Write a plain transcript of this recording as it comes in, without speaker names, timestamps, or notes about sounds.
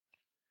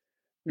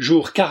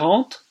Jour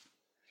 40.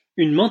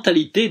 Une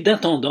mentalité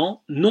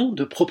d'intendant, non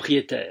de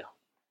propriétaire.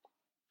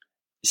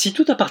 Si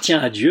tout appartient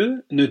à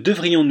Dieu, ne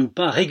devrions-nous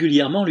pas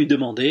régulièrement lui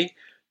demander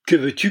 « Que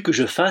veux-tu que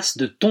je fasse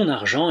de ton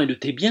argent et de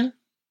tes biens ?»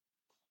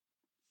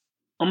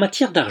 En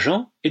matière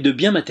d'argent et de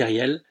biens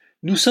matériels,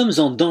 nous sommes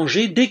en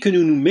danger dès que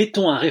nous nous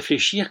mettons à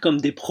réfléchir comme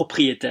des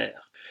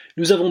propriétaires.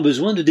 Nous avons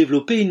besoin de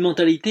développer une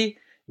mentalité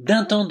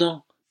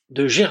d'intendant,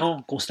 de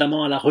gérant,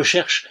 constamment à la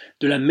recherche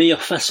de la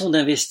meilleure façon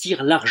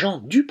d'investir l'argent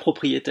du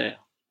propriétaire.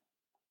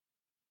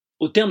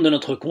 Au terme de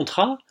notre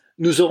contrat,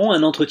 nous aurons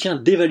un entretien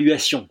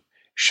d'évaluation.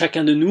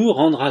 Chacun de nous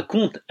rendra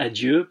compte à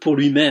Dieu pour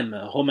lui-même.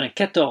 Romains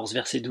 14,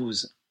 verset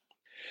 12.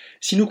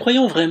 Si nous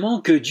croyons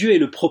vraiment que Dieu est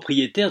le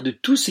propriétaire de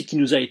tout ce qui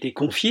nous a été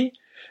confié,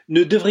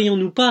 ne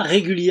devrions-nous pas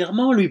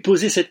régulièrement lui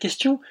poser cette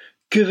question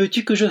 « Que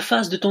veux-tu que je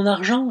fasse de ton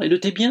argent et de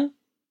tes biens ?»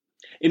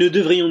 Et ne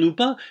devrions-nous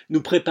pas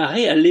nous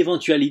préparer à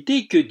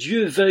l'éventualité que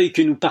Dieu veuille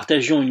que nous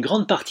partagions une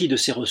grande partie de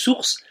ses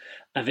ressources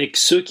avec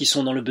ceux qui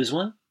sont dans le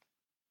besoin ?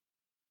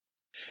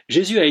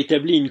 Jésus a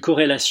établi une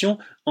corrélation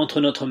entre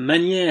notre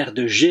manière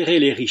de gérer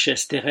les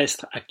richesses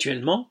terrestres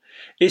actuellement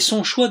et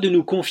son choix de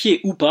nous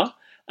confier ou pas,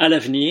 à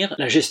l'avenir,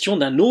 la gestion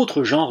d'un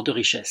autre genre de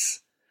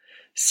richesse.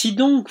 Si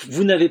donc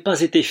vous n'avez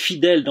pas été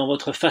fidèle dans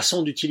votre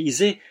façon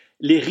d'utiliser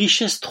les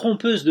richesses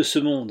trompeuses de ce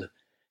monde,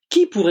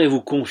 qui pourrait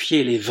vous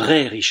confier les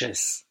vraies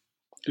richesses ?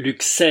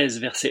 Luc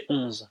 16, verset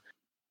 11.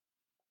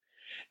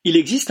 Il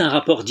existe un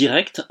rapport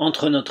direct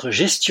entre notre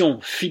gestion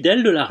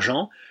fidèle de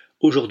l'argent,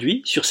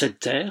 aujourd'hui sur cette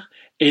terre,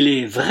 et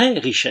les vraies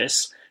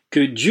richesses que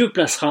Dieu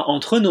placera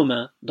entre nos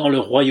mains dans le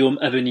royaume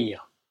à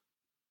venir.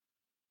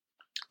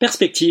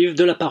 Perspective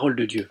de la parole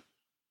de Dieu.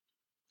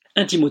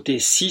 1 Timothée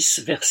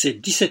 6, versets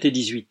 17 et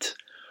 18.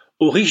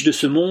 Aux riches de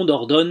ce monde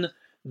ordonne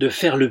de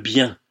faire le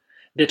bien,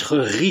 d'être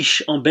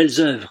riches en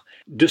belles œuvres,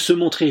 de se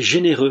montrer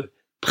généreux,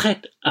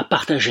 prêts à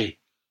partager.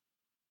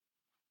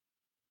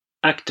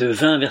 Acte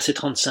 20, verset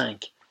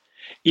 35.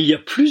 Il y a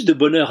plus de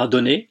bonheur à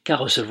donner qu'à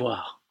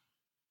recevoir.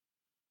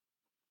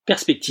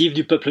 Perspective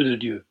du peuple de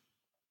Dieu.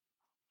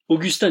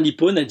 Augustin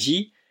d'Hippone a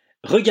dit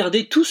 «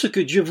 Regardez tout ce que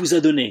Dieu vous a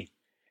donné,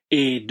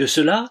 et de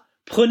cela,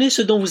 prenez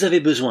ce dont vous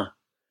avez besoin.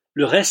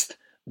 Le reste,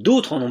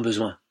 d'autres en ont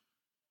besoin. »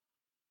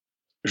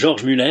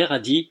 Georges Muller a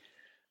dit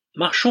 «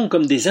 Marchons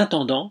comme des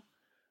intendants,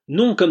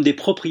 non comme des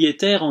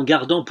propriétaires en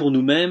gardant pour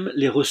nous-mêmes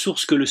les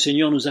ressources que le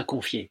Seigneur nous a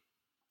confiées.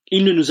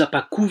 Il ne nous a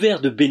pas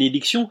couverts de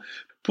bénédictions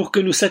pour que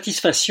nous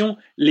satisfassions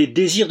les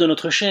désirs de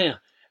notre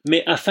chair,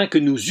 mais afin que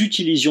nous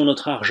utilisions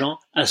notre argent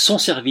à son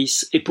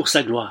service et pour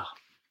sa gloire. »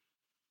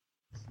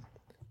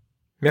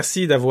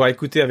 Merci d'avoir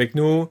écouté avec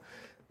nous.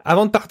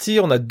 Avant de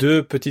partir, on a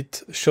deux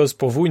petites choses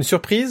pour vous, une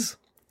surprise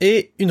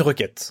et une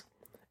requête.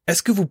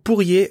 Est-ce que vous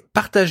pourriez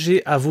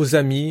partager à vos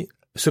amis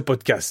ce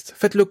podcast ?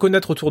 Faites-le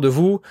connaître autour de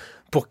vous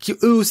pour qu'eux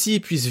aussi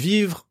puissent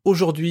vivre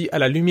aujourd'hui à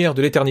la lumière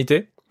de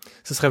l'éternité.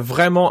 Ce serait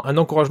vraiment un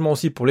encouragement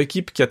aussi pour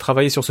l'équipe qui a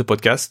travaillé sur ce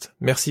podcast.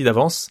 Merci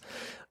d'avance.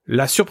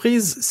 La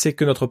surprise, c'est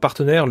que notre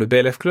partenaire, le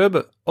BLF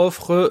Club,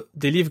 offre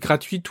des livres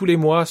gratuits tous les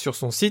mois sur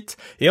son site.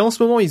 Et en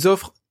ce moment, ils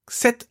offrent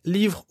 7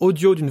 livres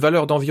audio d'une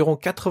valeur d'environ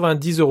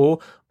 90 €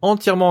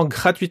 entièrement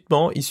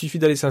gratuitement. Il suffit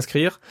d'aller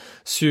s'inscrire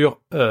sur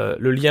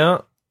le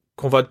lien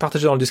qu'on va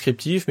partager dans le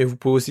descriptif, mais vous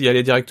pouvez aussi y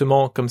aller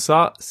directement comme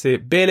ça. C'est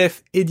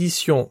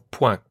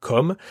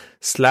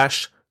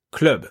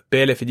blfedition.com/club.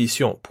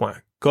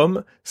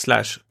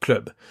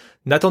 blfedition.com/club.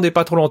 N'attendez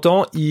pas trop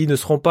longtemps, ils ne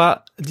seront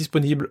pas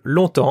disponibles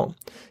longtemps.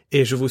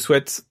 Et je vous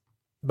souhaite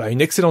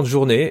une excellente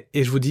journée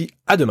et je vous dis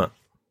à demain.